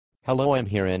Hello, I'm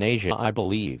here in Asia, I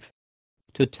believe,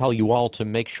 to tell you all to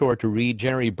make sure to read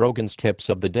Jerry Brogan's Tips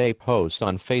of the Day posts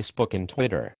on Facebook and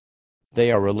Twitter.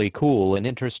 They are really cool and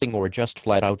interesting or just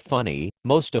flat out funny,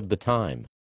 most of the time.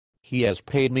 He has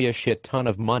paid me a shit ton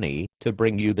of money to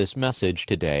bring you this message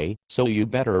today, so you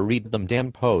better read them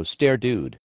damn posts there,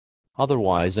 dude.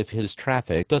 Otherwise, if his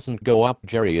traffic doesn't go up,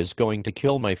 Jerry is going to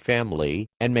kill my family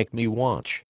and make me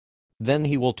watch. Then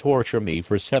he will torture me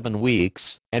for 7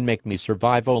 weeks and make me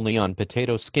survive only on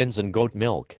potato skins and goat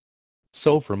milk.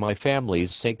 So for my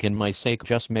family's sake and my sake,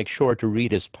 just make sure to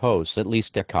read his posts at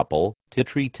least a couple to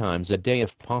 3 times a day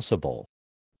if possible.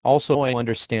 Also, I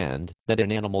understand that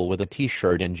an animal with a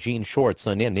t-shirt and jean shorts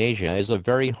on in Asia is a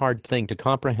very hard thing to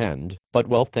comprehend, but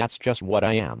well, that's just what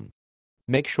I am.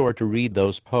 Make sure to read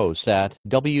those posts at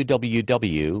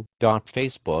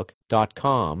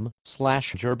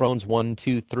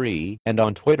www.facebook.com/jerbones123 and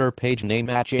on Twitter page name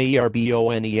at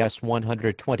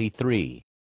JERBONES123.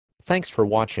 Thanks for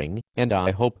watching, and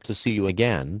I hope to see you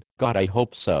again. God, I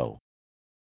hope so.